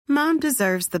Mom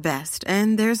deserves the best,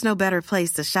 and there's no better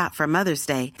place to shop for Mother's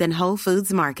Day than Whole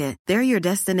Foods Market. They're your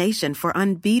destination for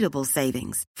unbeatable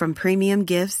savings, from premium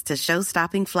gifts to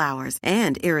show-stopping flowers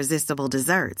and irresistible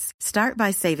desserts. Start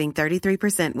by saving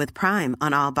 33% with Prime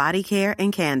on all body care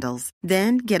and candles.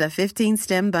 Then get a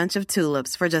 15-stem bunch of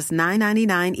tulips for just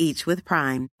 $9.99 each with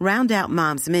Prime. Round out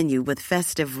Mom's menu with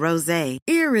festive rosé,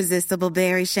 irresistible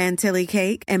berry chantilly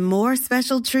cake, and more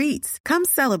special treats. Come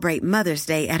celebrate Mother's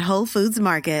Day at Whole Foods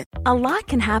Market. A lot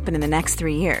can happen in the next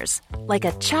 3 years. Like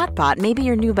a chatbot may be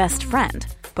your new best friend.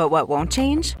 But what won't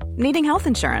change? Needing health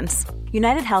insurance.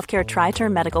 United Healthcare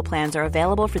Tri-Term Medical Plans are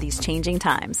available for these changing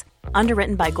times.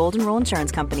 Underwritten by Golden Rule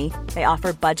Insurance Company, they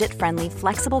offer budget-friendly,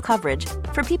 flexible coverage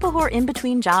for people who are in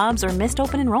between jobs or missed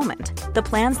open enrollment. The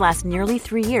plans last nearly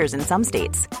 3 years in some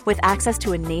states, with access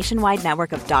to a nationwide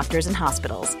network of doctors and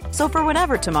hospitals. So for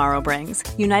whatever tomorrow brings,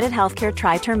 United Healthcare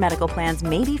Tri-Term Medical Plans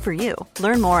may be for you.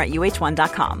 Learn more at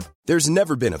uh1.com. There's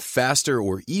never been a faster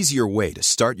or easier way to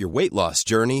start your weight loss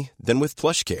journey than with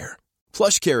PlushCare.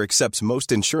 PlushCare accepts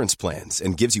most insurance plans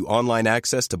and gives you online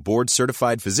access to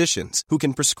board-certified physicians who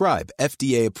can prescribe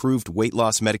FDA-approved weight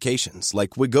loss medications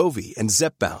like Wegovy and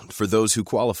Zepbound for those who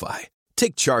qualify.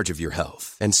 Take charge of your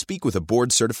health and speak with a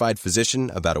board-certified physician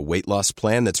about a weight loss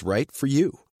plan that's right for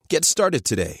you. Get started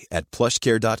today at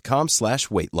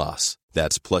plushcare.com/weight loss.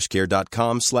 That's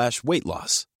plushcare.com/weight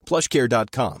loss.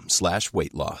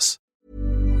 plushcare.com/weight loss.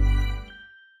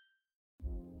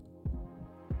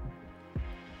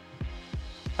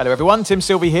 Hello everyone, Tim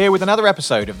Sylvie here with another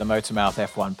episode of the Motormouth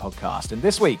F1 podcast. And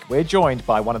this week we're joined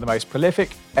by one of the most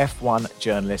prolific F1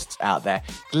 journalists out there.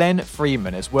 Glenn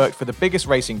Freeman has worked for the biggest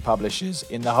racing publishers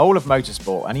in the whole of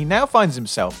motorsport, and he now finds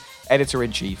himself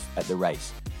editor-in-chief at the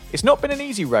race. It's not been an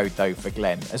easy road though for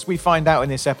Glenn, as we find out in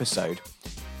this episode.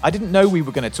 I didn't know we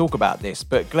were going to talk about this,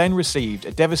 but Glenn received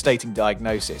a devastating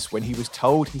diagnosis when he was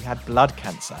told he had blood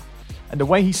cancer. And the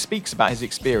way he speaks about his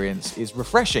experience is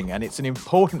refreshing, and it's an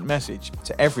important message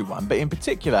to everyone, but in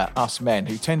particular us men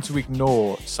who tend to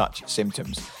ignore such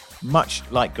symptoms, much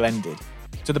like Glenn did,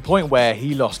 to the point where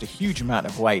he lost a huge amount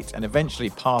of weight and eventually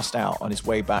passed out on his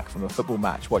way back from a football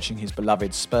match watching his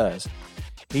beloved Spurs.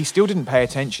 He still didn't pay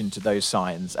attention to those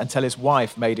signs until his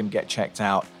wife made him get checked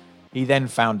out. He then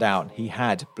found out he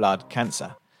had blood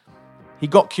cancer. He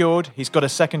got cured, he's got a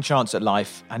second chance at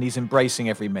life, and he's embracing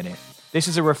every minute. This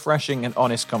is a refreshing and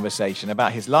honest conversation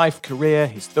about his life, career,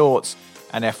 his thoughts,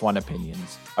 and F1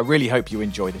 opinions. I really hope you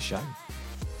enjoy the show.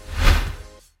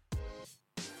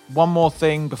 One more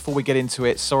thing before we get into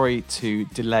it. Sorry to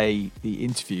delay the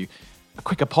interview. A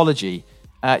quick apology.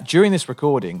 During this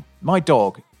recording, my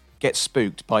dog gets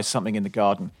spooked by something in the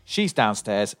garden. She's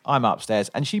downstairs, I'm upstairs,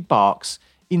 and she barks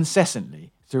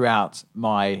incessantly throughout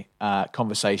my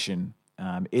conversation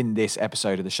in this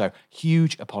episode of the show.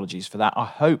 Huge apologies for that. I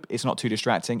hope it's not too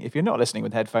distracting. If you're not listening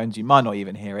with headphones, you might not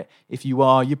even hear it. If you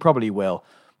are, you probably will.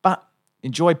 But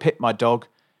enjoy Pip, my dog,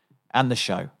 and the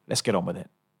show. Let's get on with it.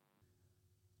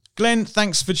 Glenn,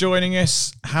 thanks for joining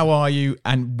us. How are you,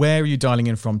 and where are you dialing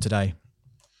in from today?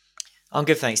 I'm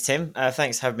good, thanks, Tim.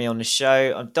 Thanks for having me on the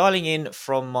show. I'm dialing in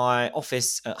from my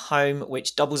office at home,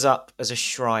 which doubles up as a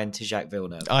shrine to Jacques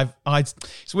Villeneuve.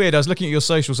 It's weird. I was looking at your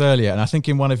socials earlier, and I think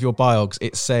in one of your blogs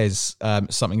it says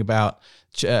something about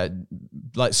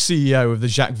like CEO of the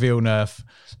Jacques Villeneuve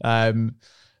fan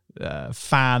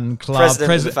club,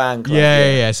 president of the fan club.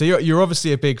 Yeah. So you're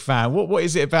obviously a big fan. What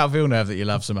is it about Villeneuve that you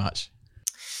love so much?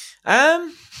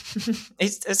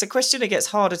 It's a question that gets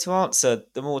harder to answer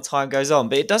the more time goes on,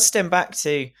 but it does stem back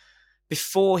to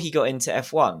before he got into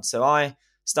F1. So I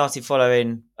started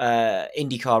following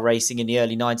IndyCar racing in the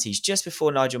early 90s, just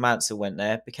before Nigel Mansell went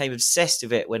there, became obsessed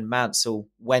with it when Mansell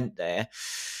went there.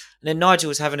 And then Nigel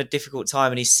was having a difficult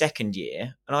time in his second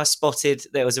year, and I spotted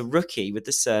there was a rookie with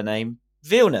the surname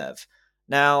Villeneuve.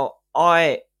 Now,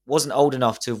 I wasn't old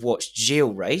enough to have watched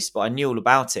Gilles race, but I knew all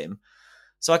about him.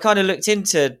 So I kind of looked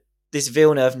into this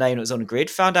Villeneuve name that was on the grid,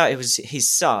 found out it was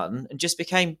his son, and just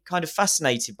became kind of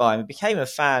fascinated by him and became a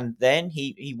fan then.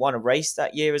 He won a race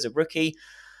that year as a rookie,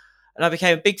 and I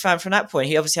became a big fan from that point.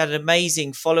 He obviously had an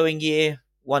amazing following year,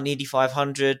 won the Indy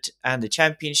 500 and the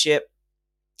championship,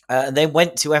 and then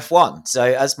went to F1. So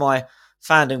as my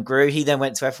fandom grew, he then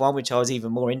went to F1, which I was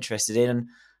even more interested in, and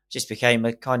just became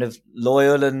a kind of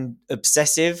loyal and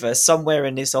obsessive. Somewhere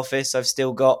in this office, I've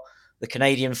still got the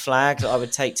Canadian flag that I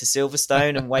would take to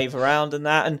Silverstone and wave around and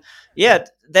that. And yeah,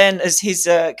 then as his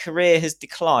career has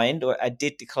declined, or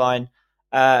did decline,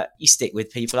 you stick with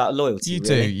people out of loyalty. You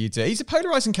really. do. He's a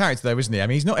polarising character though, isn't he? I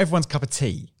mean, he's not everyone's cup of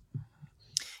tea.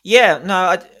 Yeah,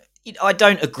 no, I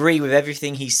don't agree with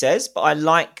everything he says, but I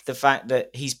like the fact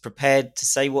that he's prepared to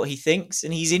say what he thinks,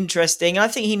 and he's interesting. I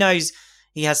think he knows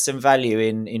he has some value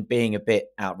in being a bit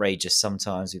outrageous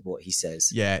sometimes with what he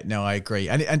says. Yeah, no, I agree.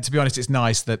 And to be honest, it's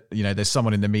nice that, there's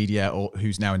someone in the media or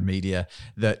who's now in media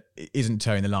that isn't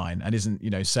towing the line and isn't,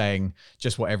 saying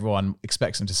just what everyone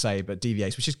expects them to say, but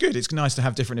deviates, which is good. It's nice to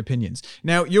have different opinions.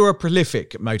 Now, you're a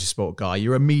prolific motorsport guy.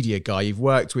 You're a media guy. You've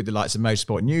worked with the likes of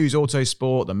Motorsport News,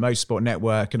 Autosport, the Motorsport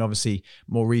Network, and obviously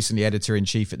more recently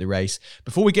editor-in-chief at the race.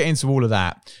 Before we get into all of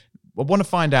that, I want to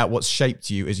find out what's shaped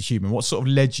you as a human. What sort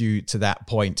of led you to that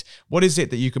point? What is it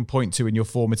that you can point to in your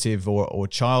formative or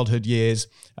childhood years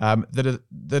that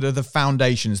are the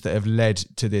foundations that have led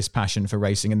to this passion for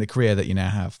racing and the career that you now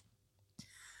have?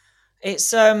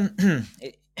 It's I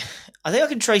think I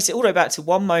can trace it all the way back to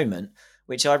one moment,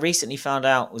 which I recently found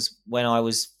out was when I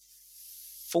was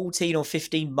 14 or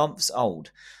 15 months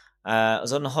old. I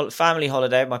was on a family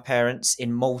holiday with my parents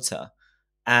in Malta.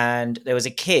 And there was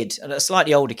a kid, a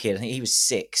slightly older kid. I think he was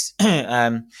 6.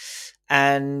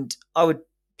 And I would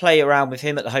play around with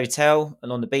him at the hotel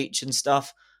and on the beach and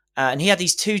stuff. And he had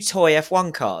these 2 toy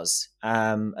F1 cars,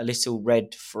 a little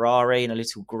red Ferrari and a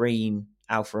little green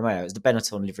Alfa Romeo. It was the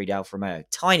Benetton liveried Alfa Romeo,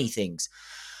 tiny things.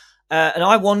 And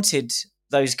I wanted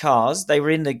those cars. They were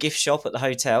in the gift shop at the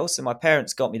hotel, so my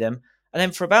parents got me them. And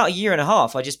then for about a year and a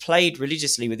half, I just played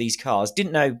religiously with these cars.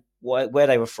 Didn't know where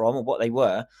they were from or what they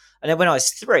were. And then when I was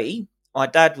 3, my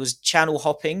dad was channel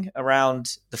hopping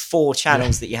around the 4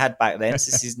 channels that you had back then.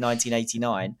 So this is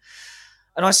 1989.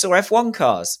 And I saw F1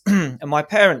 cars. And my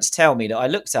parents tell me that I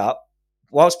looked up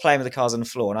whilst playing with the cars on the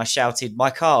floor and I shouted,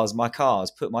 my cars,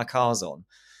 put my cars on.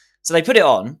 So they put it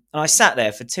on and I sat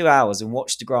there for 2 hours and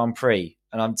watched the Grand Prix.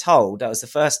 And I'm told that was the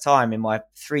first time in my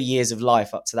 3 years of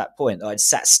life up to that point that I'd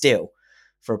sat still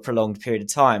for a prolonged period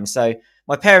of time. So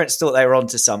my parents thought they were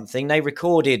onto something. They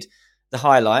recorded the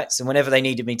highlights, and whenever they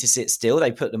needed me to sit still,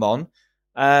 they put them on.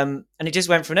 And it just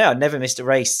went from there. I'd never missed a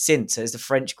race since. It was the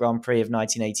French Grand Prix of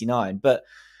 1989. But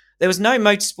there was no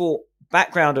motorsport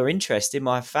background or interest in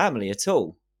my family at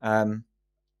all.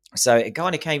 So it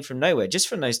kind of came from nowhere, just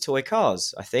from those toy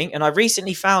cars, I think. And I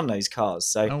recently found those cars.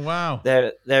 So oh, wow.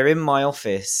 They're in my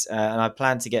office, and I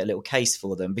plan to get a little case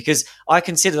for them because I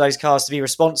consider those cars to be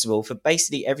responsible for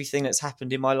basically everything that's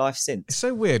happened in my life since. It's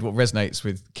so weird what resonates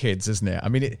with kids, isn't it? I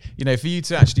mean, for you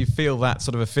to actually feel that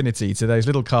sort of affinity to those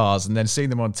little cars and then seeing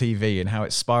them on TV and how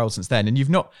it's spiraled since then, and you've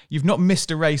not missed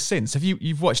a race since.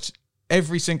 You've watched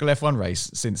every single F1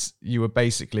 race since you were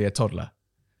basically a toddler?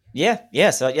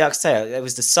 Yeah. So like I say, it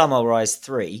was the summer where I was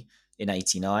 3 in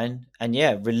 89,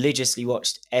 and religiously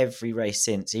watched every race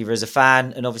since, either as a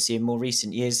fan and obviously in more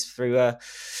recent years through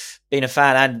being a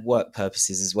fan and work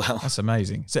purposes as well. That's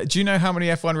amazing. So do you know how many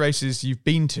F1 races you've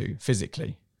been to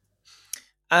physically?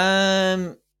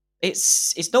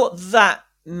 It's not that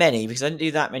many because I didn't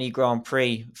do that many Grand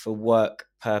Prix for work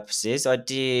purposes. I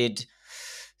did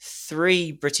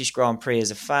 3 British Grand Prix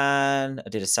as a fan. I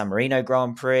did a San Marino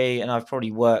Grand Prix, and I've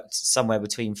probably worked somewhere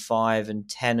between 5 and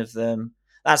 10 of them.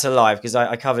 That's a lie because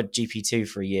I covered GP2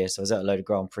 for a year, so I was at a load of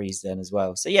Grand Prix then as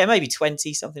well. So maybe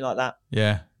 20, something like that.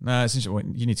 Yeah, no, it's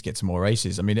interesting. You need to get some more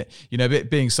races. I mean,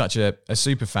 being such a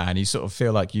super fan, you sort of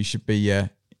feel like you should be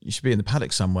in the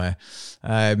paddock somewhere.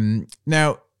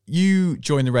 Now you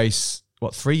joined the race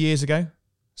 3 years ago,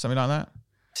 something like that.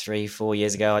 3-4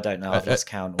 years ago, I don't know. I've lost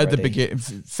count already. At the beginning,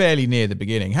 fairly near the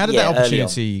beginning. How did that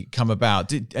opportunity come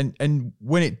about? And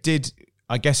when it did,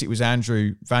 I guess it was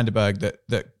Andrew Vanderberg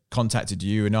that contacted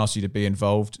you and asked you to be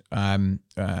involved.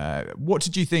 What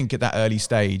did you think at that early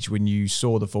stage when you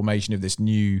saw the formation of this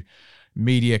new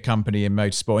media company in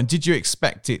motorsport? And did you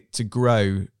expect it to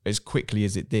grow as quickly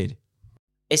as it did?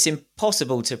 It's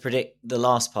impossible to predict the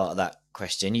last part of that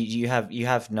question. You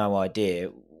have no idea.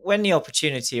 When the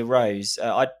opportunity arose,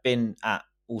 I'd been at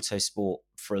Autosport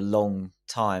for a long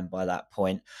time by that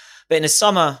point. But in the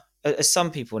summer, as some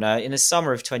people know, in the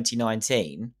summer of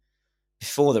 2019,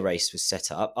 before the race was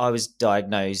set up, I was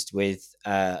diagnosed with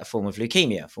a form of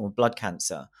leukemia, a form of blood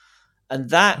cancer.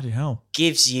 And that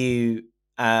gives you,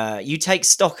 you take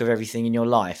stock of everything in your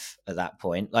life at that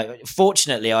point. Like,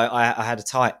 fortunately, I had a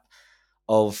type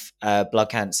of blood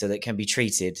cancer that can be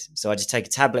treated. So I just take a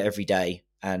tablet every day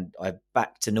and I'm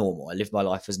back to normal. I live my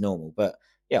life as normal. But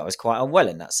I was quite unwell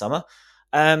in that summer.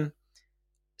 So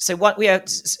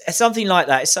something like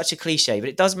that is such a cliche, but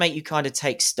it does make you kind of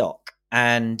take stock.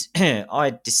 And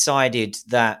I decided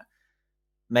that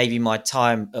maybe my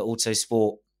time at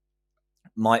Autosport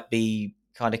might be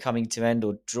kind of coming to an end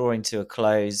or drawing to a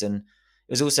close. And it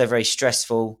was also very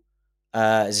stressful. It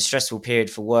was a stressful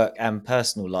period for work and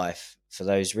personal life for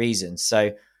those reasons.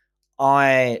 So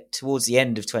towards the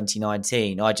end of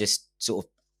 2019, I just sort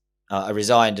of I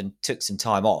resigned and took some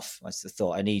time off. I just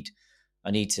thought I need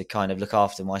to kind of look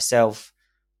after myself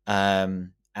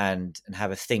and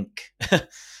have a think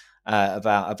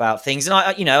about things. And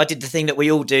I did the thing that we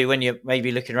all do when you're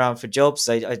maybe looking around for jobs.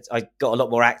 So I got a lot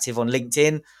more active on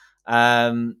LinkedIn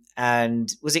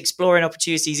and was exploring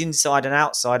opportunities inside and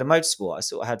outside of motorsport. I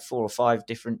sort of had 4 or 5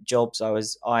 different jobs I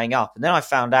was eyeing up. And then I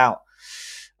found out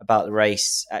about the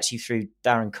race actually through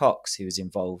Darren Cox, who was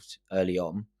involved early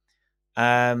on.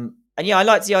 And yeah, I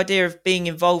liked the idea of being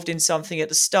involved in something at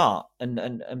the start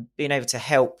and being able to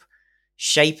help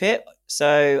shape it.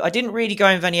 So I didn't really go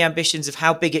in with any ambitions of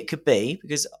how big it could be,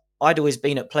 because I'd always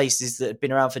been at places that had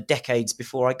been around for decades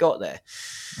before I got there.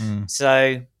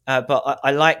 So, but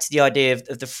I liked the idea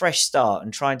of the fresh start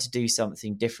and trying to do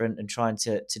something different and trying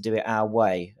to do it our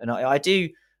way. And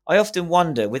I often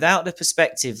wonder, without the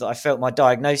perspective that I felt my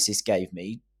diagnosis gave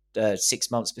me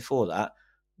 6 months before that,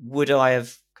 would I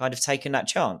have kind of taken that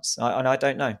chance? I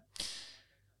don't know.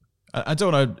 I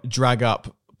don't want to drag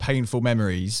up painful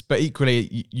memories, but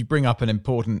equally you bring up an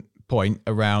important point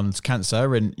around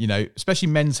cancer and, especially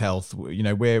men's health.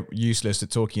 We're useless at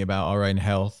talking about our own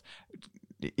health.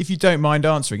 If you don't mind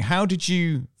answering, how did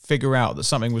you figure out that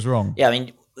something was wrong? Yeah, I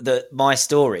mean, my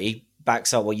story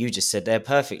backs up what you just said there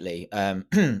perfectly.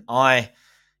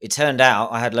 It turned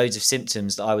out I had loads of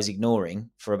symptoms that I was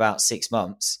ignoring for about 6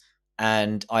 months.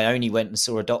 And I only went and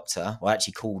saw a doctor. Well, I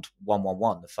actually called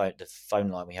 111, the phone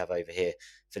line we have over here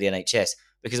for the NHS,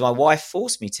 because my wife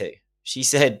forced me to. She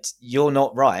said, "You're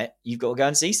not right. You've got to go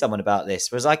and see someone about this."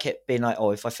 Whereas I kept being like,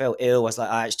 if I felt ill, I was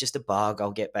like, it's just a bug.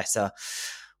 I'll get better.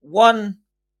 One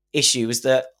issue was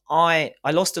that I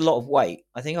lost a lot of weight.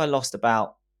 I think I lost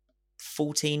about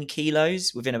 14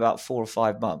 kilos within about 4 or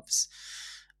 5 months.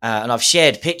 And I've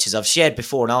shared pictures. I've shared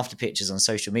before and after pictures on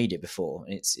social media before.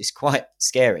 And it's quite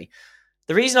scary.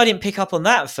 The reason I didn't pick up on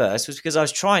that at first was because I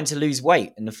was trying to lose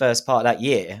weight in the first part of that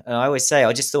year. And I always say,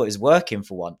 I just thought it was working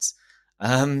for once.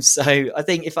 So I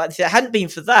think if it hadn't been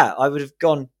for that, I would have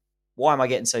gone, why am I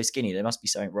getting so skinny? There must be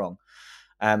something wrong.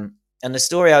 And the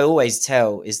story I always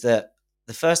tell is that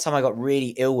the first time I got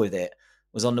really ill with it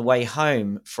was on the way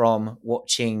home from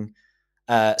watching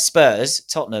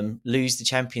Tottenham lose the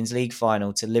Champions League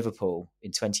final to Liverpool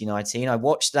in 2019. I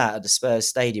watched that at the Spurs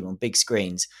stadium on big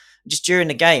screens. Just during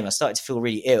the game, I started to feel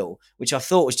really ill, which I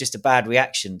thought was just a bad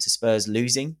reaction to Spurs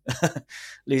losing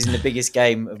the biggest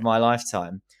game of my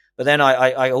lifetime. But then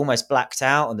I almost blacked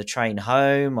out on the train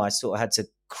home. I sort of had to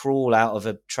crawl out of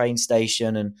a train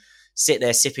station and sit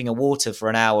there sipping a water for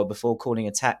an hour before calling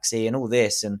a taxi and all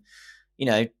this. And,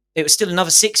 it was still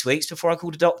another 6 weeks before I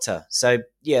called a doctor. So,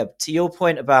 yeah, to your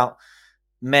point about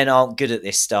men aren't good at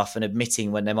this stuff and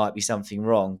admitting when there might be something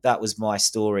wrong, that was my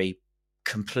story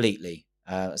completely.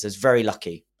 So I was very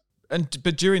lucky.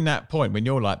 But during that point, when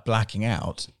you're like blacking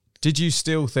out, did you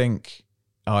still think,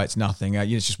 it's nothing,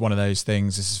 it's just one of those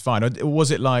things, this is fine? Or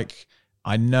was it like,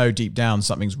 I know deep down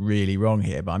something's really wrong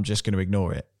here, but I'm just going to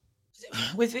ignore it?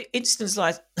 With instances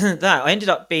like that, I ended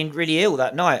up being really ill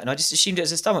that night, and I just assumed it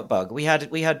was a stomach bug. We had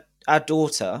our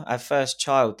daughter, our first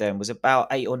child then, was about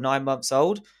 8 or 9 months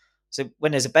old. So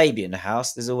when there's a baby in the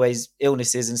house, there's always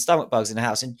illnesses and stomach bugs in the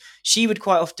house. And she would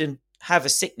quite often have a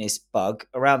sickness bug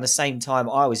around the same time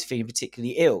I was feeling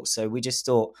particularly ill. So we just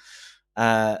thought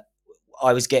I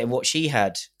was getting what she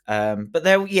had. But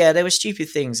there were stupid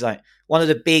things. Like one of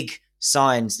the big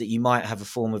signs that you might have a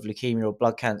form of leukemia or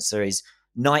blood cancer is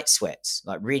night sweats,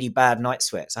 like really bad night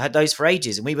sweats. I had those for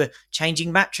ages, and we were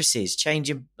changing mattresses,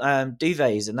 changing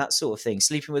duvets and that sort of thing,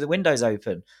 sleeping with the windows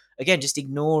open. Again, just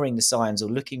ignoring the signs or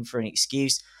looking for an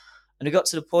excuse. And it got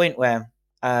to the point where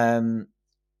your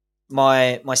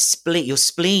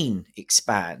spleen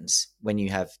expands when you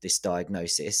have this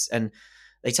diagnosis. And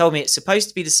they told me it's supposed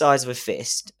to be the size of a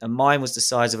fist, and mine was the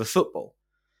size of a football.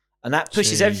 And that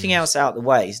pushes everything else out the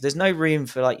way. So there's no room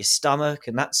for like your stomach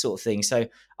and that sort of thing. So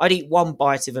I'd eat one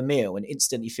bite of a meal and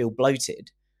instantly feel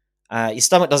bloated. Your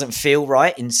stomach doesn't feel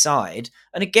right inside.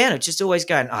 And again, I'm just always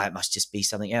going, it must just be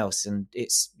something else. And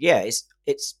it's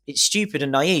stupid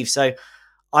and naive. So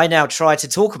I now try to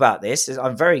talk about this.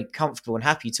 I'm very comfortable and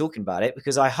happy talking about it,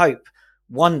 because I hope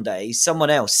one day someone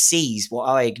else sees what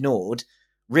I ignored,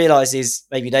 realizes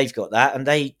maybe they've got that, and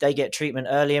they get treatment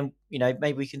early, and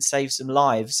maybe we can save some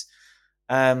lives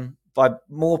by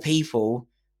more people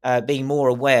being more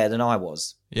aware than I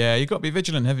was. Yeah, you've got to be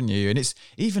vigilant, haven't you? And it's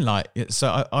even like,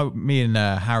 so me and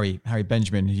Harry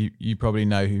Benjamin, who you probably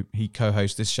know, who he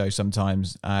co-hosts this show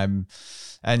sometimes, and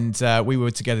we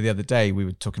were together the other day. We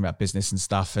were talking about business and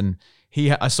stuff, and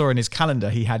I saw in his calendar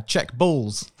he had check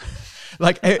balls.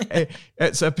 Like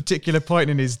at a particular point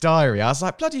in his diary, I was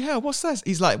like, bloody hell, what's that?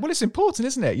 He's like, well, it's important,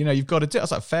 isn't it? You've got to do it. I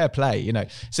was like, fair play,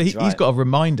 So he's got a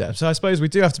reminder. So I suppose we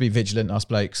do have to be vigilant, us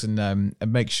blokes, and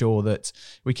make sure that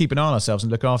we keep an eye on ourselves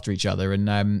and look after each other. And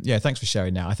thanks for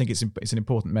sharing that. I think it's an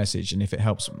important message. And if it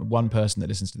helps one person that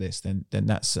listens to this, then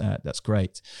that's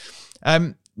great.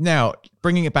 Now,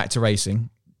 bringing it back to racing,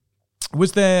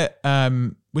 was there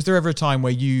ever a time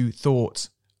where you thought,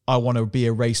 I want to be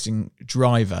a racing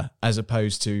driver as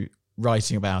opposed to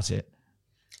writing about it?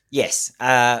 Yes.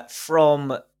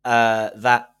 From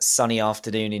that sunny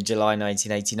afternoon in July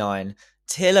 1989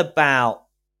 till about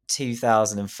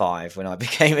 2005, when I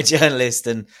became a journalist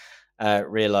and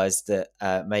realised that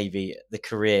maybe the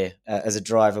career as a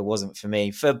driver wasn't for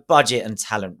me for budget and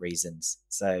talent reasons.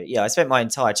 So, I spent my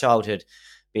entire childhood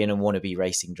being a wannabe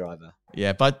racing driver.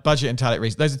 Yeah, budget and talent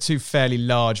reasons. Those are two fairly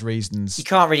large reasons. You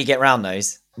can't really get around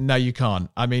those. No, you can't.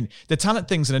 I mean, the talent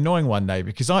thing's an annoying one, though,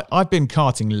 because I've been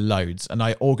karting loads and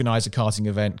I organise a karting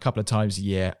event a couple of times a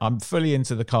year. I'm fully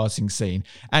into the karting scene.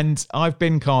 And I've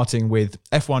been karting with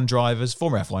F1 drivers,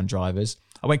 former F1 drivers.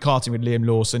 I went karting with Liam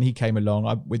Lawson. He came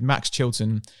along. With Max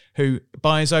Chilton, who,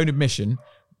 by his own admission,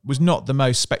 was not the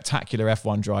most spectacular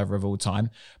F1 driver of all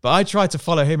time, but I tried to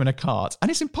follow him in a kart,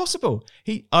 and it's impossible.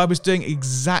 I was doing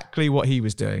exactly what he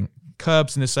was doing,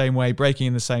 curbs in the same way, braking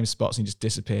in the same spots, and he just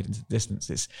disappeared into the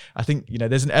distances. I think,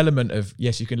 there's an element of,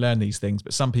 yes, you can learn these things,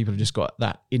 but some people have just got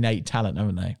that innate talent,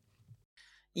 haven't they?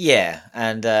 Yeah,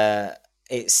 and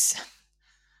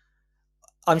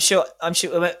I'm sure.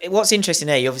 What's interesting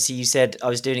there, obviously, you said I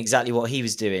was doing exactly what he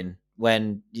was doing,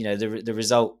 when the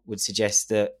result would suggest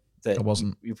that I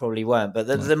wasn't. You probably weren't, but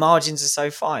the margins are so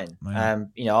fine.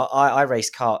 No. I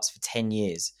raced karts for 10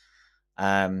 years,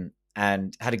 and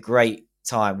had a great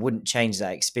time. Wouldn't change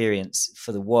that experience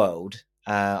for the world.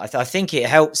 I think it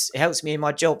helps me in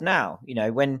my job now.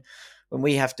 When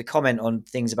we have to comment on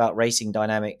things about racing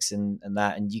dynamics and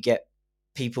that, and you get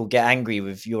people get angry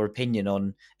with your opinion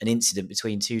on an incident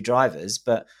between two drivers,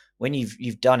 but when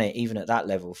you've done it even at that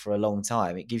level for a long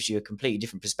time, it gives you a completely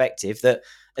different perspective that,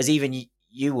 as even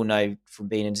you will know from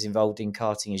being as involved in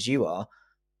karting as you are,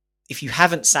 if you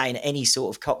haven't sat in any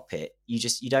sort of cockpit,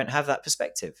 you don't have that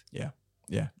perspective.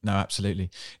 Yeah, no, absolutely.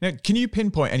 Now, can you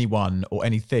pinpoint anyone or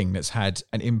anything that's had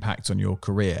an impact on your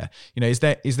career? Is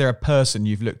there a person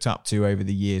you've looked up to over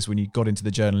the years when you got into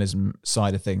the journalism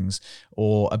side of things,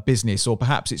 or a business, or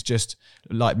perhaps it's just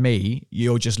like me,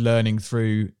 you're just learning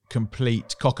through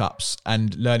complete cock-ups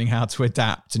and learning how to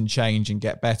adapt and change and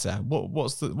get better?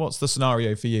 What's the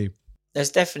scenario for you?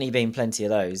 There's definitely been plenty of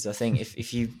those. I think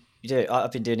if you do it,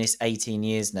 I've been doing this 18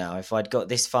 years now. If I'd got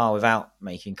this far without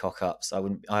making cock-ups,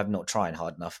 I'm not trying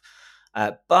hard enough.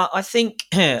 But I think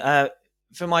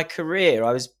for my career,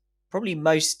 I was probably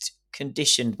most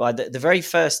conditioned by the very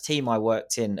first team I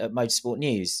worked in at Motorsport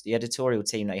News, the editorial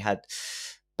team they had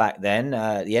back then.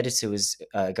 The editor was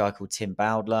a guy called Tim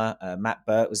Bowdler. Matt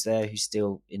Burt was there, who's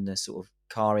still in the sort of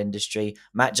car industry.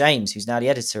 Matt James, who's now the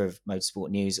editor of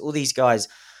Motorsport News. All these guys.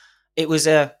 It was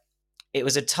a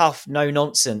tough,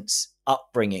 no-nonsense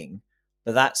upbringing,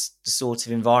 but that's the sort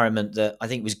of environment that I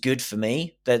think was good for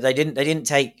me. That they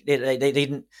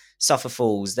didn't suffer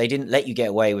fools. They didn't let you get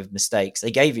away with mistakes.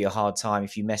 They gave you a hard time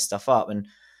if you messed stuff up. And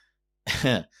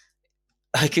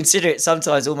I consider it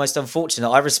sometimes almost unfortunate.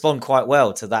 I respond quite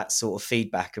well to that sort of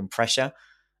feedback and pressure.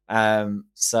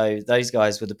 So those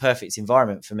guys were the perfect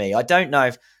environment for me. I don't know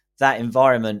if that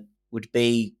environment would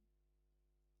be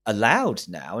allowed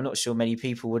now. I'm not sure many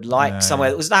people would like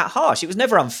somewhere that was that harsh. It was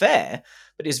never unfair,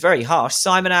 but it was very harsh.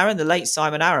 Simon Arron, the late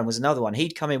Simon Arron, was another one.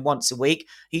 He'd come in once a week.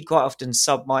 He'd quite often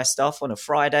sub my stuff on a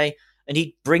Friday, and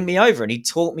he'd bring me over and he'd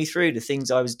talk me through the things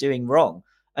I was doing wrong.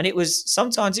 And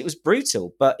sometimes it was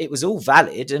brutal, but it was all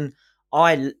valid. And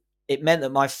it meant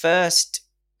that my first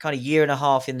kind of year and a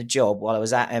half in the job while I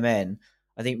was at MN,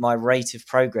 I think my rate of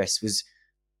progress was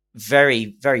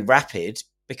very, very rapid,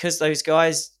 because those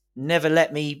guys never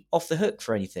let me off the hook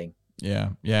for anything.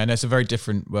 Yeah, and it's a very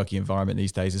different working environment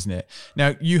these days, isn't it?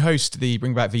 Now, you host the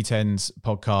Bring Back V10s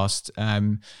podcast.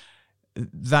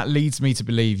 That leads me to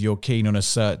believe you're keen on a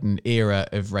certain era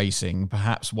of racing,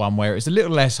 perhaps one where it's a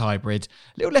little less hybrid,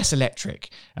 a little less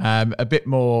electric, a bit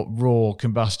more raw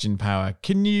combustion power.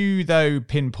 Can you, though,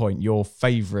 pinpoint your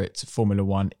favourite Formula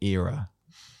One era?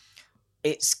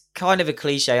 It's kind of a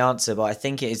cliche answer, but I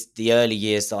think it is the early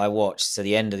years that I watched, so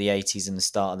the end of the 80s and the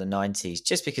start of the 90s,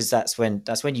 just because that's when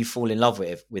you fall in love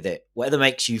with it. Whatever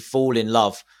makes you fall in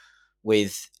love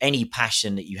with any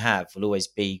passion that you have will always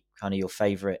be kind of your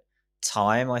favourite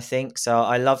time, I think. So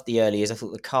I loved the early years. I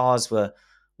thought the cars were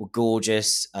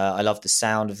gorgeous. I loved the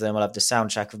sound of them. I loved the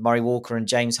soundtrack of Murray Walker and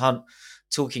James Hunt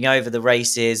talking over the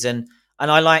races. And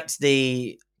I liked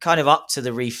the kind of up to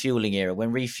the refueling era.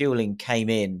 When refueling came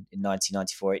in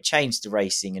 1994, it changed the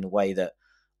racing in a way that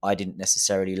I didn't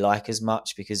necessarily like as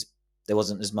much, because there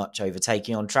wasn't as much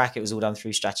overtaking on track. It was all done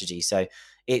through strategy. So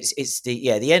it's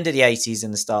the end of the 80s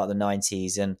and the start of the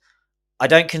 90s. And I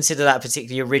don't consider that a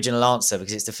particularly original answer,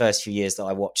 because it's the first few years that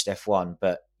I watched F1.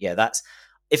 But yeah, that's,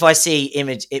 if I see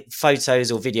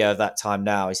photos or video of that time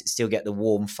now, I still get the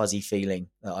warm, fuzzy feeling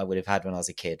that I would have had when I was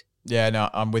a kid. Yeah, no,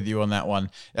 I'm with you on that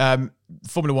one.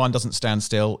 Formula One doesn't stand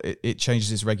still. It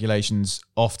changes its regulations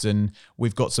often.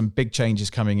 We've got some big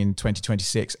changes coming in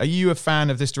 2026. Are you a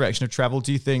fan of this direction of travel?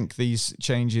 Do you think these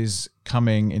changes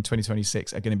coming in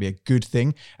 2026 are going to be a good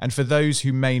thing? And for those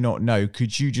who may not know,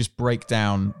 could you just break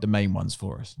down the main ones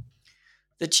for us?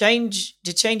 The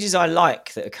changes I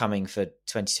like that are coming for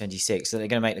 2026, that they're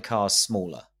going to make the cars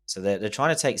smaller. So they're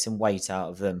trying to take some weight out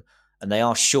of them, and they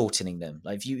are shortening them.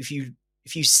 Like if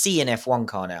you see an F1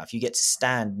 car now, if you get to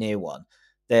stand near one,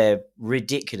 they're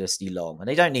ridiculously long, and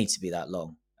they don't need to be that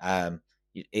long.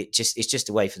 It's just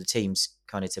a way for the teams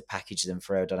kind of to package them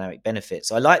for aerodynamic benefits.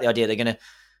 So I like the idea they're going to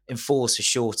enforce a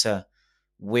shorter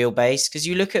wheelbase, because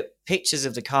you look at pictures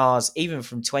of the cars even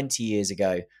from 20 years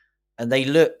ago, and they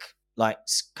look like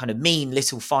kind of mean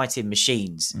little fighting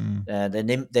machines.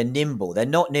 They're nimble. They're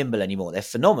not nimble anymore. They're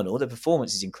phenomenal. The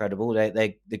performance is incredible.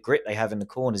 The grip they have in the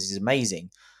corners is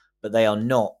amazing, but they are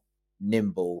not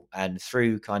nimble. And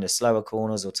through kind of slower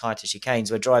corners or tighter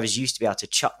chicanes, where drivers used to be able to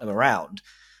chuck them around,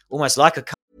 almost like a...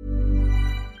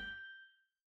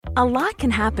 A lot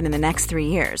can happen in the next 3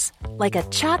 years. Like a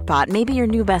chatbot may be your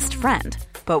new best friend.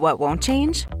 But what won't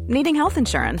change? Needing health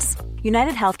insurance.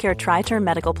 United Healthcare Tri-Term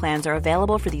Medical Plans are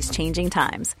available for these changing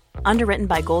times. Underwritten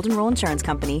by Golden Rule Insurance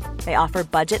Company, they offer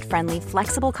budget-friendly,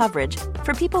 flexible coverage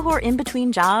for people who are in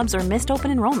between jobs or missed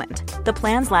open enrollment. The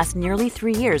plans last nearly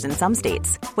 3 years in some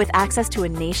states, with access to a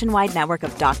nationwide network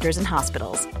of doctors and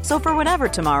hospitals. So for whatever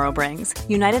tomorrow brings,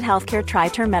 United Healthcare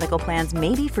Tri-Term Medical Plans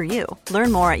may be for you.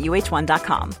 Learn more at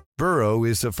uh1.com. Burrow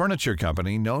is a furniture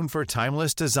company known for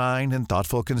timeless design and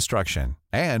thoughtful construction,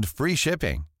 and free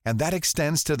shipping, and that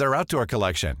extends to their outdoor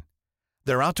collection.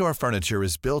 Their outdoor furniture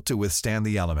is built to withstand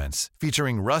the elements,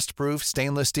 featuring rust-proof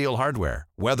stainless steel hardware,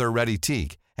 weather-ready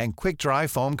teak, and quick-dry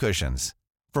foam cushions.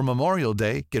 For Memorial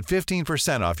Day, get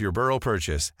 15% off your Burrow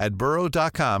purchase at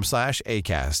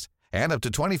burrow.com/acast, and up to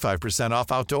 25%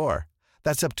 off outdoor.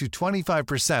 That's up to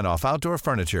 25% off outdoor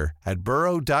furniture at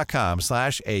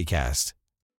burrow.com/acast.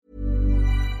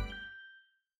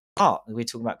 We were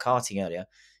talking about karting earlier.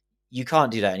 You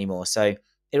can't do that anymore. So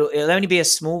it'll only be a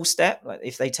small step. Like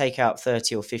if they take out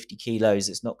 30 or 50 kilos,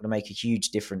 it's not going to make a huge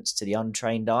difference to the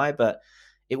untrained eye, but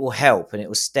it will help, and it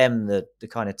will stem the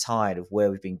kind of tide of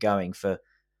where we've been going for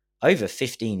over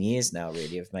 15 years now,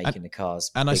 really, of making the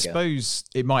cars and bigger. I suppose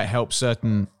it might help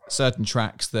certain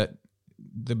tracks that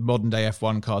the modern day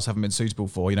F1 cars haven't been suitable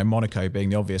for. You know, Monaco being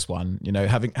the obvious one. You know,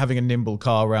 having a nimble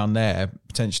car around there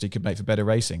potentially could make for better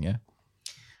racing.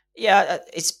 Yeah,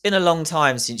 it's been a long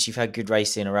time since you've had good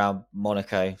racing around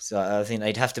Monaco, so I think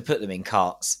they'd have to put them in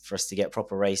karts for us to get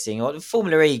proper racing. Or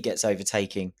Formula E gets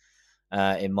overtaking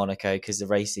in Monaco because the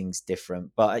racing's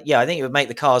different. But yeah, I think it would make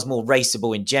the cars more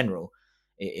raceable in general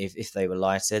if they were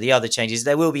lighter. The other changes,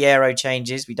 there will be aero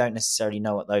changes. We don't necessarily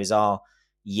know what those are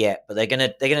yet, but they're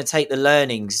gonna take the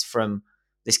learnings from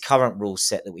this current rule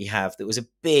set that we have. That was a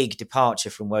big departure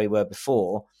from where we were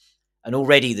before. And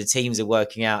already the teams are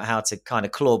working out how to kind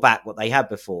of claw back what they had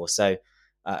before. So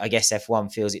I guess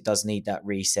F1 feels it does need that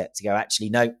reset to go, actually,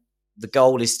 no, the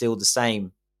goal is still the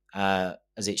same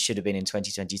as it should have been in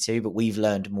 2022, but we've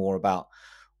learned more about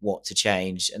what to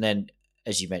change. And then,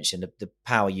 as you mentioned, the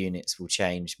power units will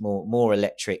change, more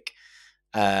electric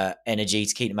energy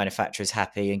to keep the manufacturers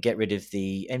happy and get rid of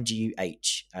the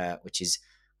MGU-H, which is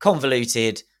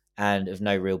convoluted and of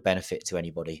no real benefit to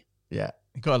anybody. Yeah.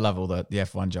 You've got to love all the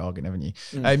F1 jargon, haven't you?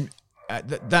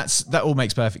 That all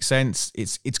makes perfect sense.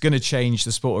 It's going to change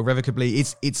the sport irrevocably.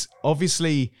 It's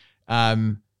obviously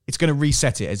it's going to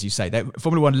reset it, as you say.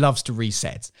 Formula One loves to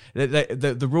reset.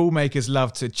 The rule makers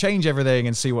love to change everything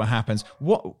and see what happens.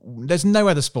 There's no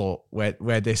other sport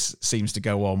where this seems to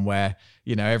go on, where,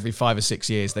 you know, every 5 or 6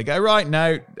 years they go, right,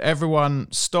 now everyone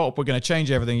stop, we're going to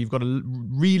change everything. You've got to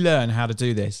relearn how to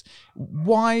do this.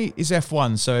 Why is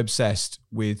F1 so obsessed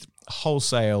with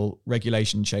wholesale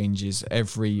regulation changes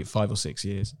every 5 or 6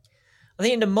 years? I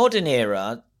think in the modern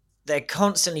era, they're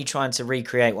constantly trying to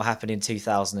recreate what happened in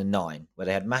 2009, where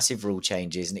they had massive rule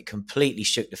changes and it completely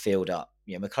shook the field up.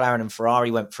 You know, McLaren and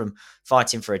Ferrari went from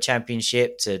fighting for a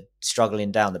championship to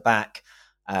struggling down the back.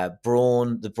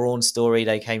 The Brawn story,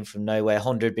 they came from nowhere.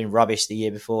 Honda had been rubbish the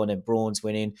year before, and then Brawn's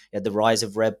winning. You had the rise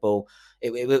of Red Bull.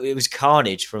 It was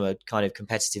carnage from a kind of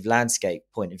competitive landscape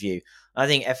point of view. I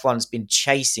think F1's been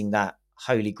chasing that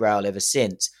holy grail ever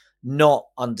since, not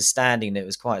understanding that it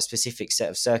was quite a specific set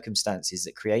of circumstances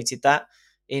that created that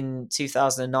in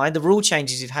 2009. The rule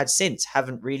changes we've had since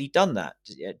haven't really done that.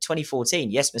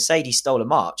 2014, yes, Mercedes stole a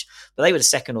march, but they were the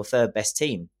second or third best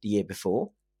team the year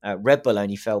before. Red Bull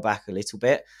only fell back a little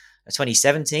bit.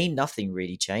 2017, nothing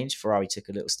really changed. Ferrari took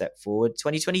a little step forward.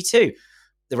 2022,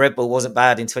 the Red Bull wasn't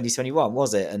bad in 2021,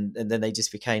 was it? And then they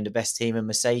just became the best team, and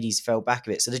Mercedes fell back a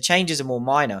bit. So the changes are more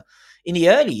minor. In the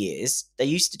early years, they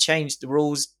used to change the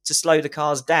rules to slow the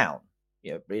cars down.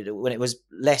 When it was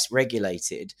less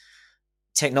regulated,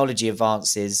 technology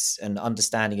advances and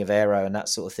understanding of aero and that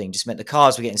sort of thing just meant the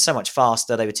cars were getting so much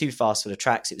faster. They were too fast for the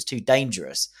tracks. It was too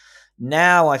dangerous.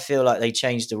 Now I feel like they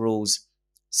changed the rules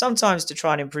sometimes to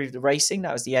try and improve the racing.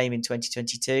 That was the aim in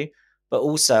 2022. But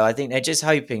also, I think they're just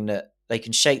hoping that they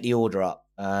can shake the order up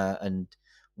and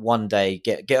one day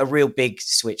get a real big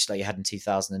switch like you had in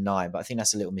 2009. But I think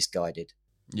that's a little misguided.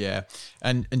 Yeah,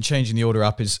 and changing the order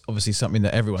up is obviously something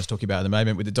that everyone's talking about at the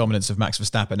moment with the dominance of Max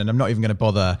Verstappen, and I'm not even going to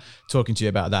bother talking to you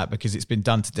about that because it's been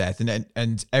done to death,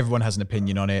 and everyone has an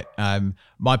opinion on it.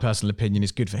 My personal opinion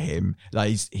is good for him. Like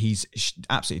he's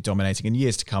absolutely dominating, and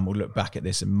years to come we'll look back at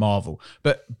this and marvel.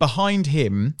 But behind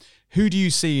him, who do you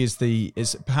see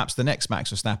is perhaps the next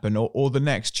Max Verstappen or the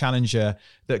next challenger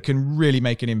that can really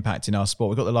make an impact in our sport?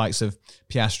 We've got the likes of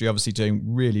Piastri obviously doing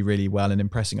really, really well and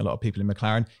impressing a lot of people in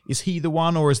McLaren. Is he the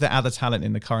one, or is there other talent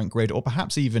in the current grid, or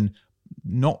perhaps even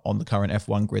not on the current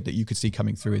F1 grid, that you could see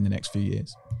coming through in the next few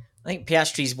years? I think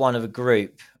Piastri's one of a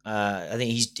group. I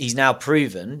think he's now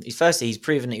proven. He's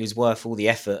proven that he was worth all the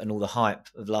effort and all the hype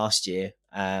of last year.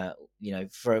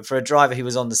 For a driver who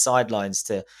was on the sidelines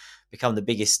to become the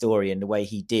biggest story in the way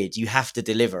he did, you have to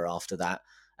deliver after that.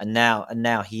 And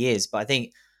now he is. But I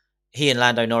think he and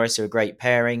Lando Norris are a great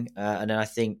pairing. And then I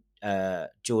think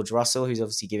George Russell, who's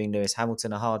obviously giving Lewis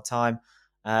Hamilton a hard time,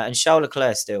 and Charles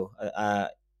Leclerc still.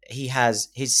 He has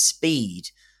his speed,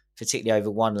 particularly over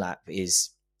one lap, is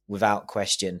without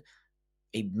question.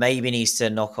 He maybe needs to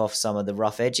knock off some of the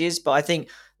rough edges, but I think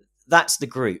that's the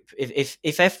group. If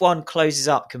F1 closes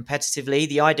up competitively,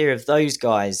 the idea of those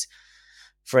guys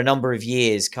for a number of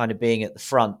years kind of being at the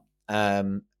front,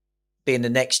 being the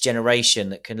next generation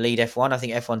that can lead F1, I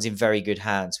think F1's in very good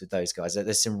hands with those guys.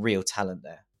 There's some real talent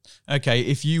there. Okay,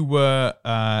 if you're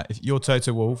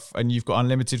Toto Wolff and you've got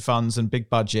unlimited funds and big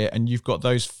budget and you've got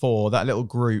those four, that little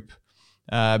group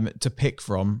to pick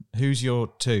from, who's your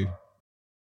two?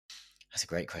 That's a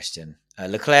great question.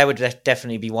 Leclerc would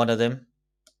definitely be one of them.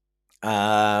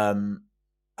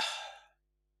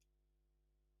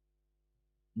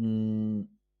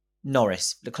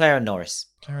 Norris, Leclerc and Norris.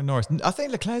 I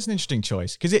think Leclerc's an interesting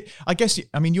choice because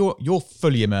you're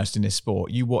fully immersed in this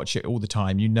sport. You watch it all the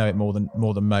time. You know it more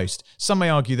than most. Some may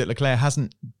argue that Leclerc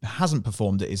hasn't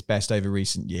performed at his best over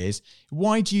recent years.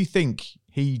 Why do you think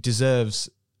he deserves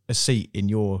a seat in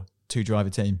your two-driver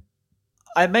team?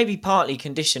 I may be partly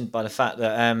conditioned by the fact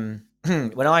that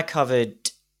when I covered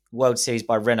World Series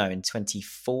by Renault in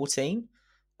 2014,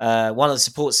 one of the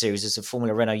support series was the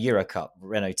Formula Renault Euro Cup,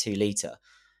 Renault 2 litre.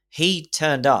 He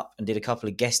turned up and did a couple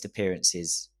of guest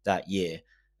appearances that year.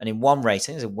 And in one race, I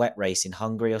think it was a wet race in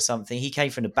Hungary or something, he came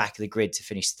from the back of the grid to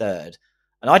finish third.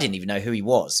 And I didn't even know who he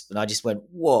was. And I just went,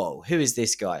 whoa, who is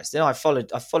this guy? So then I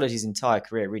followed his entire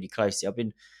career really closely. I've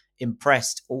been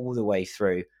impressed all the way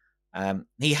through.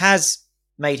 He has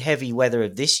made heavy weather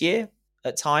of this year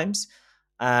at times.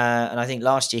 And I think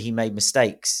last year he made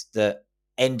mistakes that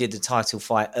ended the title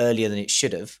fight earlier than it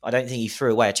should have. I don't think he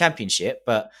threw away a championship,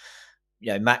 but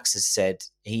Max has said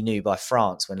he knew by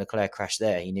France when Leclerc crashed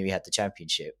there, he knew he had the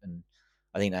championship. And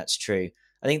I think that's true.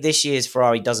 I think this year's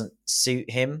Ferrari doesn't suit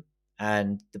him,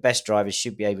 and the best drivers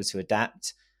should be able to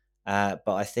adapt. But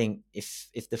I think if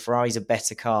the Ferrari's a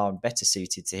better car and better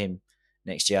suited to him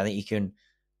next year, I think he can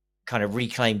kind of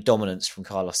reclaim dominance from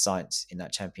Carlos Sainz in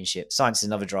that championship. Sainz is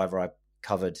another driver I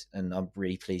covered, and I'm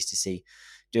really pleased to see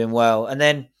doing well. And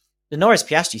then the Norris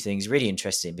Piastri thing is really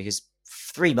interesting because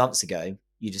 3 months ago,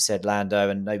 you just said Lando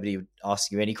and nobody would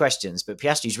ask you any questions. But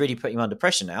Piastri's really putting him under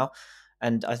pressure now.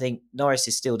 And I think Norris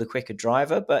is still the quicker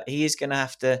driver, but he is going to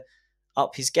have to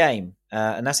up his game.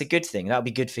 And that's a good thing. That'll be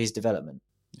good for his development.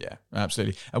 Yeah,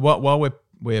 absolutely. And while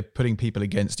we're putting people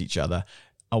against each other,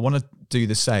 I want to do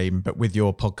the same, but with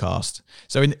your podcast.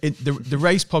 So in the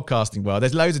race podcasting world,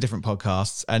 there's loads of different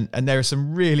podcasts, and there are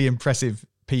some really impressive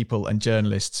people and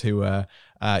journalists who are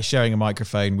sharing a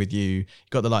microphone with you. You've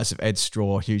got the likes of Ed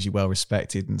Straw, hugely well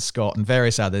respected, and Scott and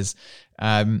various others.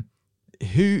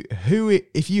 Who,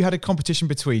 if you had a competition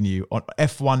between you on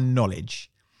F1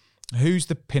 knowledge, who's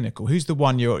the pinnacle? Who's the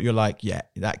one you're like, yeah,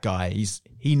 that guy,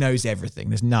 he knows everything.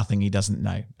 There's nothing he doesn't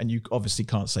know. And you obviously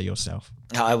can't say yourself.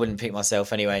 I wouldn't pick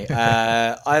myself anyway.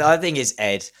 I think it's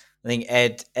Ed. I think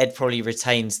Ed probably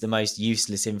retains the most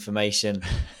useless information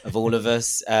of all of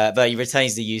us, but he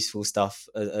retains the useful stuff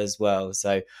as well.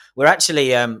 So we're actually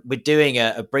we're doing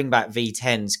a Bring Back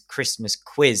V10's Christmas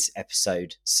quiz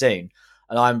episode soon.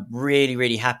 And I'm really,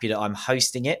 really happy that I'm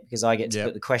hosting it because I get to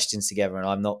put the questions together and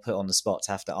I'm not put on the spot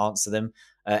to have to answer them.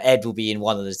 Ed will be in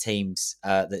one of the teams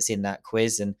that's in that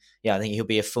quiz. And yeah, I think he'll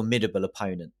be a formidable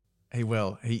opponent. He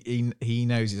will. He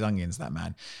knows his onions, that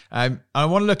man. I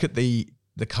want to look at the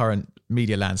current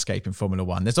media landscape in Formula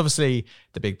One. There's obviously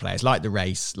the big players like The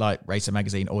Race, like Racer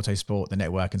Magazine, Autosport, the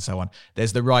network, and so on.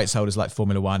 There's the rights holders like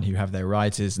Formula One who have their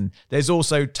writers. And there's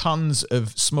also tons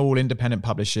of small independent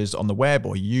publishers on the web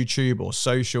or YouTube or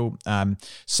social,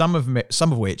 some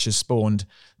of which has spawned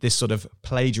this sort of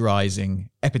plagiarizing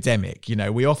epidemic. You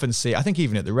know, we often see, I think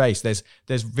even at The Race, there's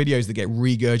videos that get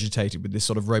regurgitated with this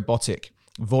sort of robotic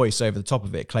voice over the top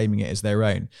of it, claiming it as their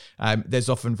own. There's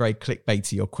often very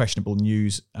clickbaity or questionable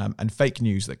news and fake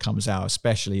news that comes out,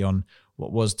 especially on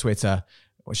what was Twitter,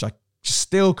 which I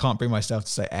still can't bring myself to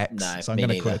say X. No, so I'm going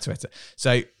to call it Twitter.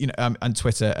 So, you know, and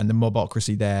Twitter and the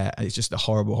mobocracy there, it's just a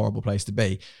horrible, horrible place to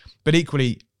be. But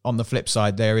equally, on the flip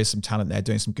side, there is some talent there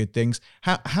doing some good things.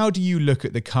 How do you look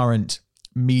at the current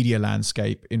media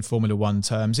landscape in Formula One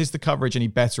terms? Is the coverage any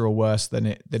better or worse than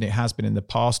it has been in the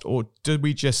past, or do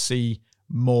we just see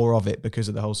more of it because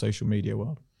of the whole social media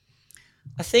world?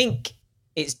 I think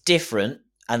it's different,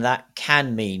 and that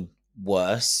can mean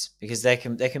worse because there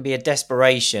can be a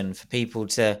desperation for people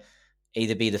to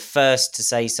either be the first to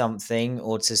say something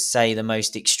or to say the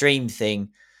most extreme thing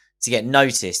to get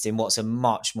noticed in what's a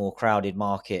much more crowded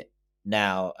market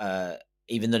now,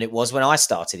 even than it was when I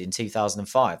started in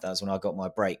 2005. That was when I got my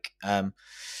break. But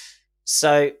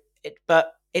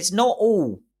it's not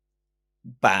all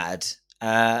bad.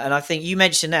 And I think you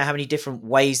mentioned there how many different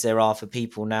ways there are for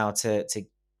people now to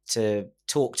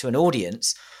talk to an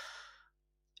audience.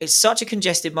 It's such a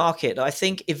congested market that I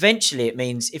think eventually it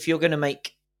means if you're going to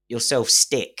make yourself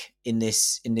stick in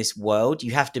this world,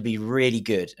 you have to be really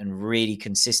good and really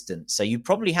consistent. So you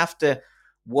probably have to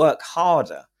work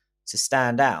harder to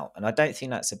stand out. And I don't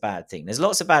think that's a bad thing. There's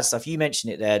lots of bad stuff. You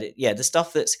mentioned it there. The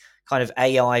stuff that's kind of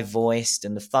AI voiced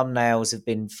and the thumbnails have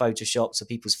been photoshopped so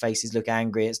people's faces look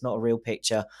angry. It's not a real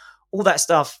picture. All that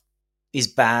stuff is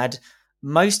bad.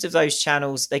 Most of those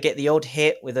channels, they get the odd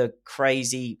hit with a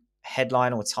crazy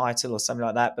headline or title or something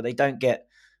like that, but they don't get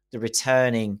the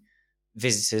returning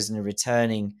visitors and the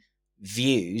returning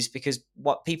views because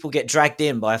what people get dragged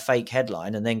in by a fake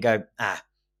headline and then go,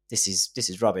 this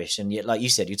is rubbish. And yet, like you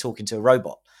said, you're talking to a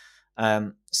robot.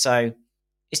 So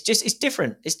it's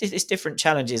different. It's different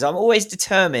challenges. I'm always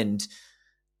determined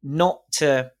not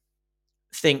to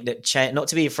think that not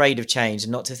to be afraid of change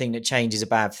and not to think that change is a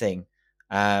bad thing.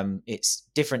 It's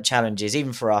different challenges,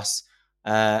 even for us.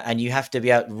 And you have to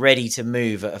be ready to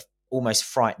move at an almost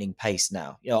frightening pace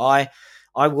now. You know,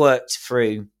 I worked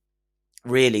through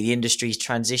really the industry's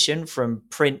transition from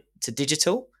print to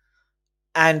digital,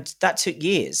 and that took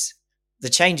years. The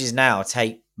changes now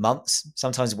take months,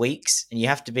 sometimes weeks, and you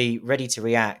have to be ready to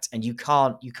react, and you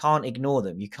can't ignore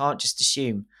them. You can't just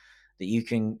assume that you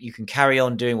can carry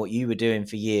on doing what you were doing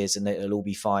for years and that it'll all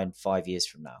be fine 5 years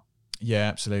from now. Yeah,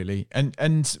 absolutely.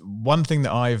 And one thing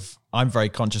that I'm very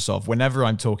conscious of whenever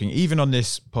I'm talking, even on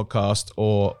this podcast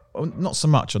or not so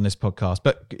much on this podcast,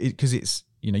 but because it's,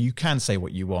 you know, you can say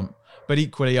what you want, but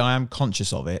equally I am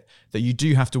conscious of it, that you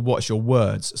do have to watch your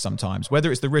words sometimes,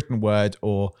 whether it's the written word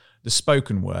or the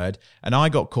spoken word. And I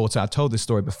got caught out. I've told this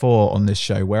story before on this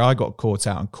show where I got caught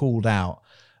out and called out.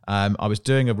 I was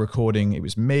doing a recording. It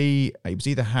was me. It was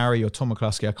either Harry or Tom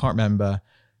McCluskey. I can't remember.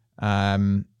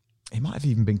 It might have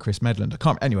even been Chris Medland.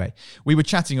 Anyway, we were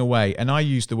chatting away and I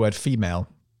used the word female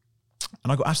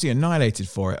and I got absolutely annihilated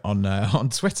for it on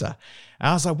Twitter. And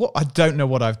I was like, what? I don't know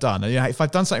what I've done. And, if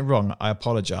I've done something wrong, I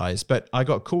apologize. But I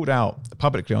got called out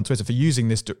publicly on Twitter for using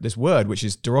this word, which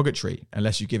is derogatory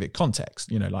unless you give it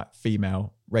context, like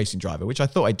female racing driver, which I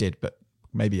thought I did, but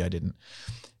maybe I didn't.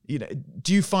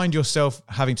 Do you find yourself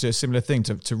having to do a similar thing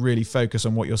to really focus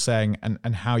on what you're saying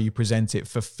and how you present it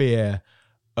for fear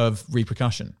of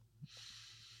repercussion?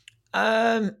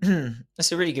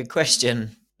 That's a really good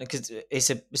question because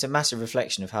it's a massive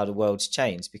reflection of how the world's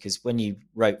changed. Because when you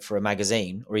wrote for a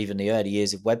magazine or even the early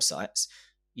years of websites,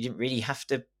 you didn't really have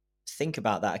to think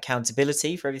about that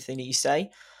accountability for everything that you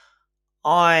say.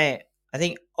 I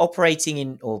think operating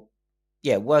in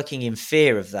working in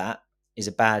fear of that is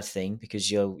a bad thing,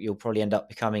 because you'll probably end up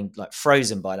becoming like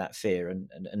frozen by that fear and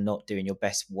not doing your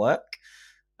best work.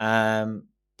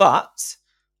 But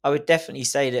I would definitely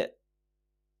say that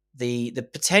the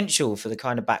potential for the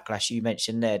kind of backlash you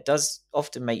mentioned there does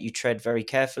often make you tread very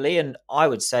carefully. And I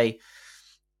would say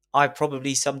I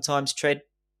probably sometimes tread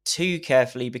too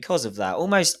carefully because of that,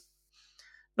 almost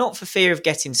not for fear of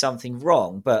getting something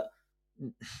wrong, but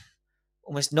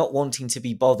almost not wanting to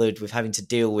be bothered with having to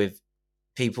deal with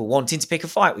people wanting to pick a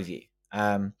fight with you.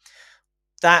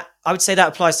 That I would say that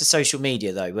applies to social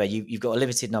media, though, where you've got a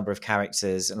limited number of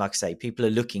characters. And like I say, people are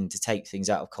looking to take things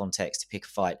out of context to pick a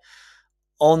fight.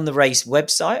 On the race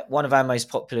website, one of our most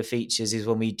popular features is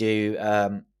when we do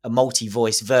a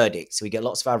multi-voice verdict. So we get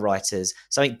lots of our writers,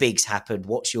 something big's happened,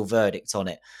 what's your verdict on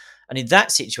it? And in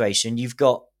that situation, you've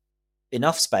got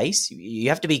enough space. You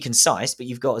have to be concise, but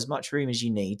you've got as much room as you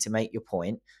need to make your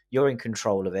point. You're in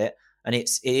control of it. And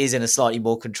it is in a slightly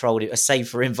more controlled, a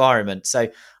safer environment. So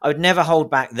I would never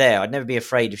hold back there. I'd never be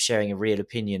afraid of sharing a real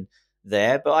opinion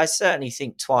there. But I certainly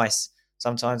think twice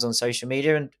sometimes on social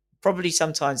media, and probably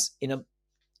sometimes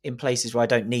in places where I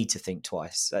don't need to think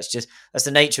twice. That's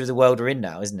the nature of the world we're in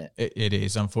now, isn't it? It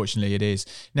is. Unfortunately, it is.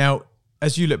 Now,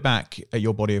 as you look back at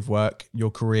your body of work, your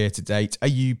career to date, are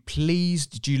you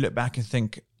pleased? Do you look back and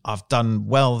think, I've done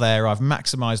well there, I've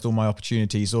maximized all my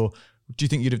opportunities? Or do you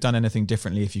think you'd have done anything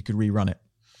differently if you could rerun it?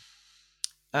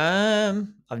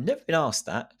 I've never been asked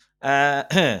that.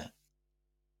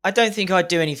 I don't think I'd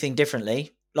do anything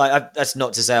differently. That's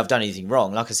not to say I've done anything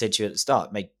wrong. Like I said to you at the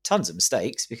start, made tons of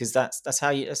mistakes, because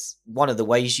that's one of the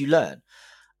ways you learn.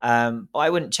 But I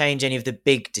wouldn't change any of the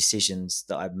big decisions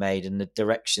that I've made and the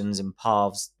directions and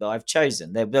paths that I've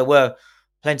chosen. There were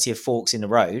plenty of forks in the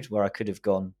road where I could have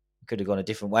gone a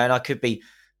different way, and I could be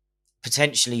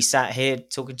potentially sat here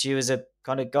talking to you as a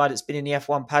kind of guy that's been in the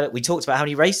F1 paddock. We talked about how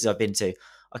many races I've been to.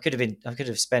 I could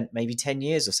have spent maybe 10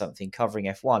 years or something covering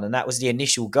F1, and that was the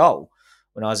initial goal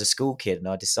when I was a school kid, and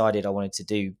I decided I wanted to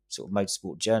do sort of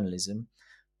motorsport journalism.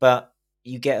 But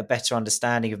you get a better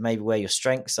understanding of maybe where your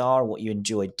strengths are and what you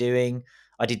enjoy doing.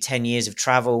 I did 10 years of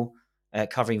travel,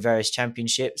 covering various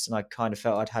championships, and I kind of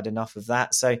felt I'd had enough of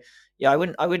that. So yeah, I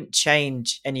wouldn't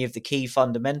change any of the key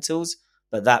fundamentals,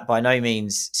 but that by no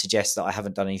means suggests that I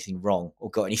haven't done anything wrong or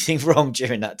got anything wrong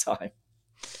during that time.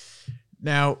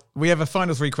 Now, we have a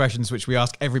final 3 questions which we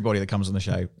ask everybody that comes on the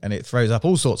show, and it throws up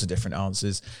all sorts of different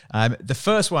answers. The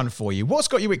first one for you: what's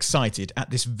got you excited at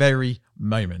this very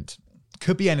moment?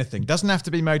 Could be anything. Doesn't have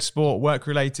to be motorsport, work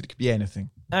related. It could be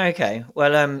anything. Okay.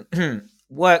 Well,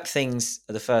 work things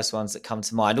are the first ones that come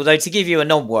to mind. Although, to give you a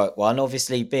non-work one,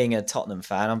 obviously being a Tottenham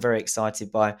fan, I'm very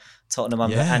excited by Tottenham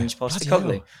under Ange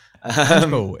Postecoglou.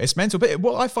 Cool. It's mental. But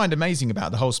what I find amazing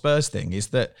about the whole Spurs thing is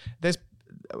that they've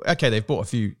bought a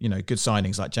few, good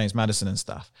signings like James Maddison and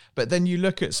stuff. But then you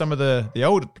look at some of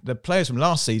the players from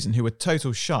last season who were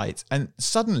total shite, and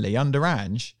suddenly under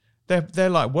Ange, they're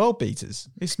like world beaters.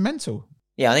 It's mental.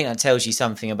 Yeah, I think that tells you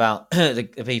something about the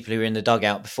people who were in the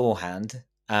dugout beforehand.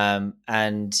 And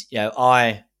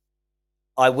I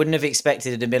wouldn't have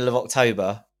expected in the middle of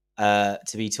October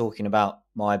to be talking about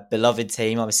my beloved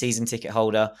team. I'm a season ticket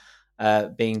holder,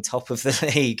 being top of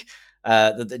the league.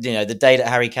 The day that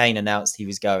Harry Kane announced he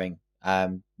was going,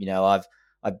 I've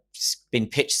been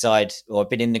pitch side, or I've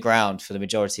been in the ground for the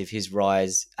majority of his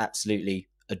rise. Absolutely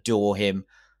adore him.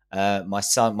 My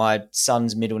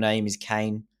son's middle name is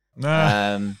Kane.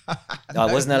 I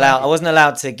wasn't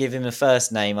allowed to give him a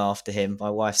first name after him. My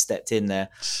wife stepped in there.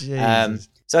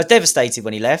 So I was devastated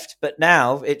when he left, but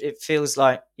now it feels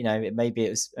like, maybe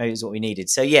it was what we needed.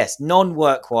 So yes,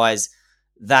 non-work wise,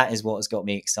 that is what has got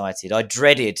me excited. I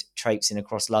dreaded traipsing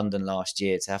across London last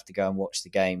year to have to go and watch the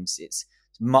games. It's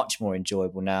much more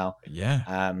enjoyable now.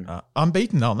 Yeah.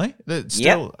 Unbeaten, aren't they? They're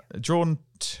still drawn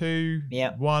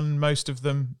 2-1, most of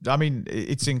them. I mean,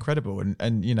 it's incredible.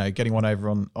 And getting one over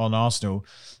on Arsenal,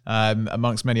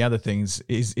 amongst many other things,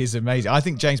 is amazing. I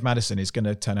think James Maddison is going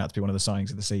to turn out to be one of the signings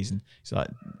of the season. He's like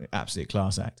absolute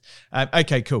class act.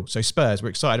 Okay, cool. So Spurs, we're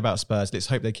excited about Spurs. Let's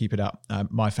hope they keep it up.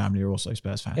 My family are also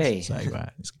Spurs fans. Hey. So,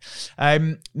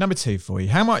 number 2 for you: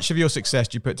 how much of your success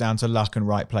do you put down to luck and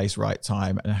right place, right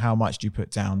time, and how much do you put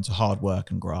down to hard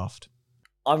work and graft?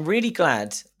 I'm really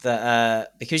glad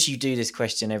that because you do this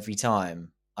question every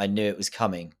time, I knew it was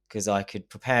coming, because I could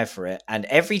prepare for it. And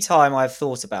every time I've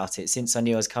thought about it since I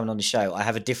knew I was coming on the show, I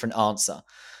have a different answer.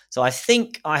 So I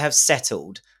think I have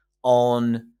settled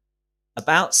on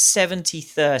about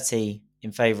 70-30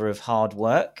 in favour of hard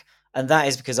work. And that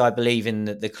is because I believe in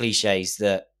the cliches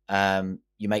that,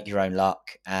 you make your own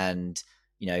luck, and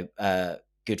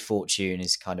good fortune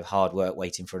is kind of hard work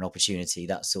waiting for an opportunity,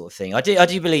 that sort of thing. I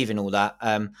do believe in all that.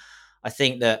 I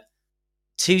think that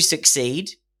to succeed,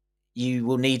 you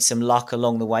will need some luck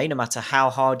along the way, no matter how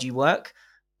hard you work.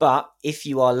 But if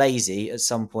you are lazy, at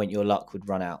some point your luck would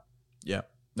run out. Yeah.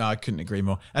 No, I couldn't agree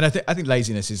more. And I think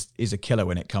laziness is a killer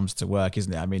when it comes to work,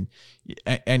 isn't it? I mean,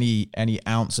 any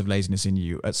ounce of laziness in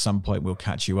you at some point will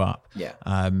catch you up. Yeah.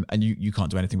 And you can't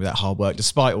do anything without hard work,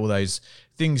 despite all those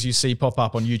things you see pop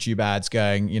up on YouTube ads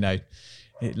going,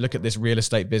 look at this real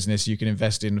estate business you can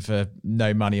invest in for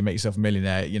no money and make yourself a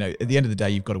millionaire. At the end of the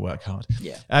day, you've got to work hard.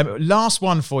 Yeah. Last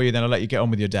one for you, then I'll let you get on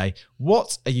with your day.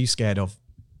 What are you scared of?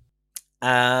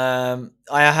 I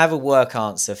have a work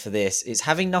answer for this. It's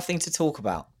having nothing to talk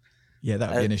about. Yeah,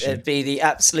 that would be an issue. It'd be the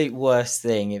absolute worst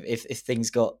thing if things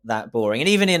got that boring. And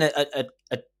even in a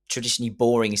traditionally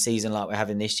boring season like we're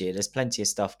having this year, there's plenty of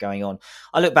stuff going on.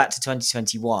 I look back to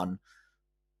 2021.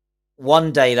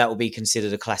 One day that will be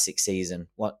considered a classic season.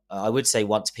 What I would say,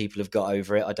 once people have got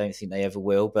over it, I don't think they ever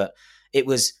will. But it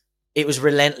was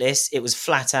relentless. It was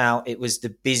flat out. It was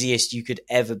the busiest you could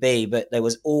ever be. But there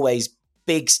was always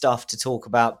big stuff to talk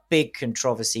about, big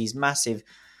controversies, massive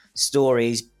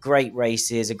stories, great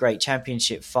races, a great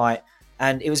championship fight,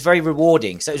 and it was very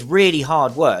rewarding. So it was really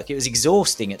hard work. It was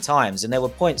exhausting at times, and there were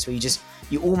points where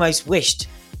you almost wished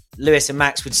Lewis and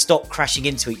Max would stop crashing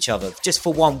into each other just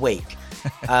for 1 week.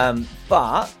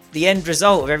 But the end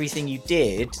result of everything you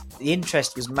did, the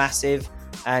interest was massive,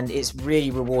 and it's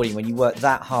really rewarding when you work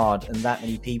that hard and that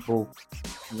many people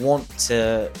want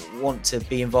to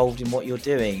be involved in what you're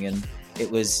doing. And it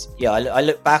was, I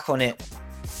look back on it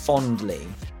fondly.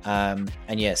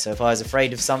 So if I was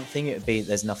afraid of something, it would be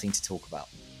there's nothing to talk about.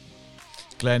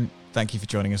 Glenn, thank you for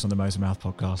joining us on the Motormouth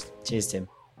podcast. Cheers, Tim.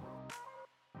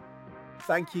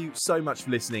 Thank you so much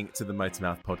for listening to the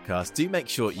Motormouth podcast. Do make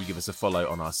sure you give us a follow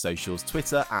on our socials: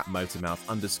 Twitter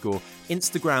 @Motormouth_,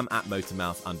 Instagram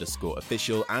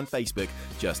 @Motormouth_official, and Facebook.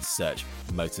 Just search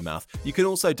Motormouth. You can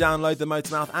also download the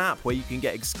Motormouth app, where you can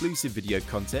get exclusive video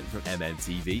content from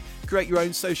MMTV, create your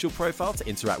own social profile to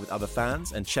interact with other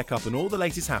fans, and check up on all the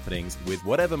latest happenings with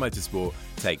whatever motorsport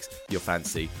takes your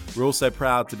fancy. We're also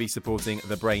proud to be supporting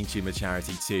the Brain Tumour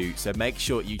charity too, so make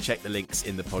sure you check the links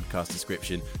in the podcast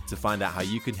description to find out how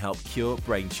you can help cure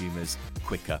brain tumours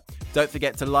quicker. Don't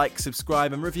forget to like,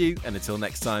 subscribe and review, and until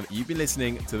next time, you've been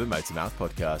listening to the Motormouth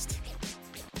podcast.